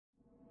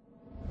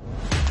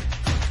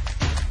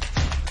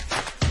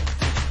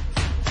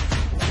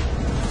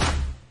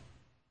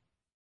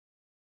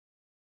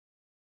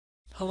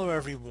Hello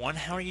everyone,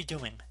 how are you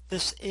doing?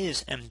 This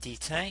is MD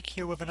Tech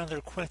here with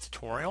another quick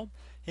tutorial.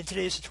 In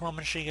today's tutorial I'm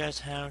going to show you guys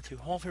how to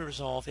hopefully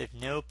resolve if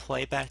no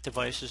playback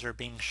devices are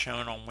being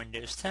shown on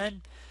Windows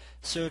 10.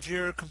 So if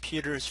your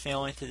computer is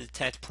failing to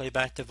detect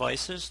playback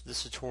devices,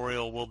 this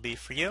tutorial will be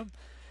for you.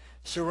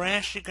 So we're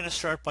actually going to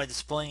start by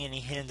displaying any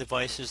hidden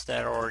devices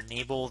that are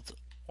enabled,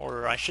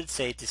 or I should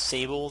say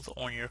disabled,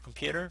 on your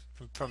computer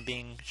from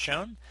being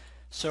shown.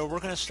 So we're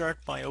going to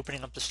start by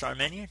opening up the Start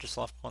menu. Just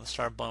left click on the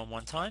Start button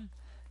one time.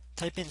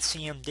 Type in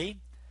CMD.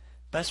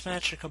 Best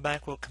match should come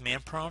back with a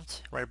command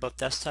prompt right above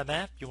Desktop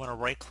App. You want to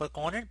right click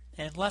on it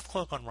and left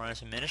click on Run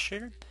as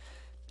Administrator.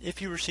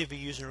 If you receive a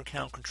user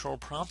account control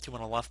prompt, you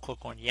want to left click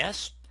on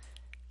Yes.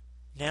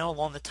 Now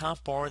along the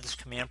top bar of this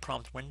command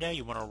prompt window,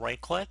 you want to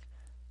right click,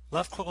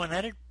 left click on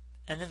Edit,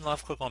 and then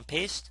left click on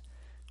Paste.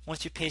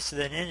 Once you pasted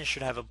that in, it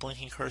should have a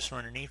blinking cursor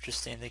underneath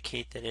just to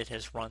indicate that it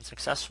has run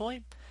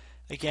successfully.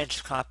 Again,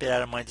 just copy it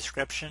out of my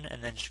description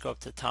and then just go up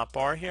to the top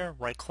bar here,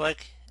 right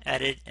click,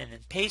 edit, and then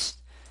paste.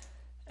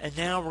 And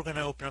now we're going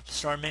to open up the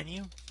Start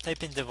menu,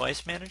 type in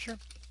Device Manager.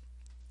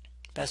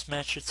 Best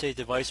match should say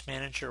Device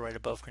Manager right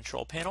above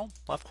Control Panel.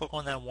 Left click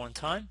on that one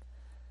time.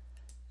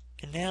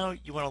 And now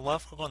you want to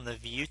left click on the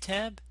View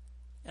tab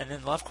and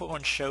then left click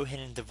on Show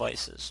Hidden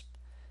Devices.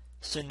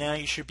 So now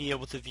you should be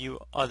able to view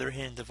other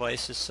hidden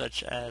devices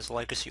such as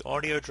legacy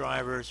audio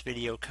drivers,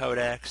 video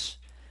codecs,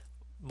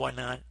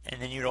 whatnot,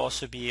 and then you'd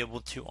also be able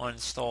to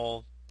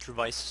uninstall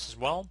devices as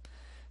well.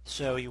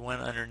 So you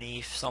went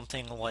underneath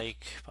something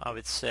like, I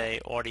would say,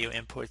 audio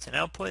inputs and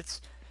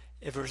outputs.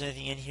 If there's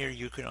anything in here,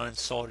 you could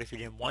uninstall it if you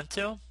didn't want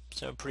to.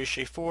 So pretty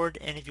straightforward.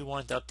 And if you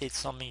wanted to update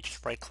something, you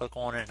just right click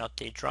on it and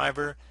update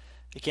driver.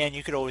 Again,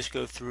 you could always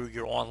go through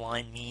your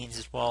online means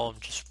as well,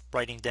 just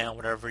writing down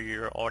whatever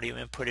your audio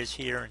input is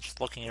here and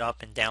just looking it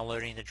up and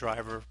downloading the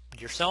driver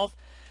yourself.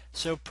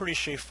 So pretty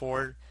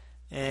straightforward.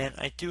 And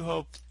I do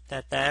hope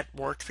that that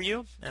worked for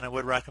you, and I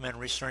would recommend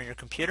restarting your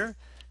computer.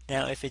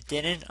 Now if it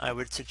didn't, I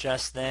would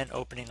suggest then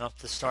opening up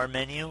the Start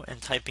menu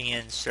and typing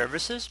in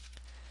Services.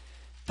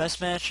 Best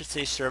match should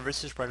say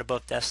Services right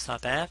above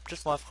Desktop App.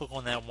 Just left click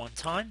on that one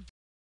time.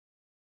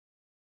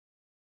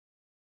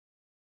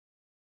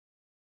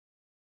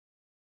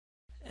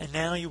 And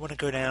now you want to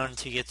go down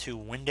to get to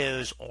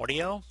Windows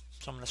Audio.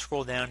 So I'm going to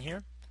scroll down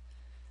here.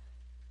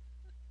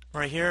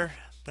 Right here,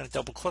 I'm going to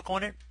double click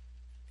on it.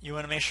 You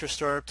want to make sure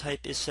startup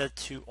type is set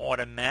to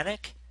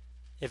automatic.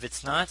 If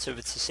it's not, so if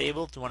it's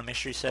disabled, you want to make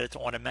sure you set it to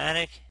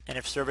automatic. And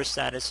if service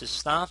status is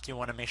stopped, you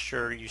want to make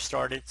sure you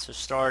start it. So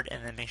start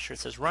and then make sure it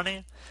says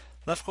running.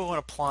 Left click on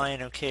apply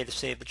and OK to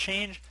save the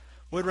change.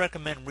 Would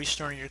recommend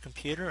restarting your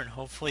computer, and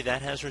hopefully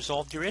that has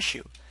resolved your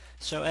issue.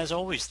 So as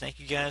always, thank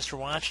you guys for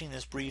watching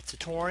this brief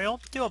tutorial.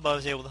 I do hope I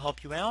was able to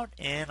help you out,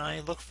 and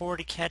I look forward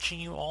to catching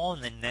you all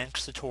in the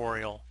next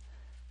tutorial.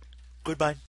 Goodbye.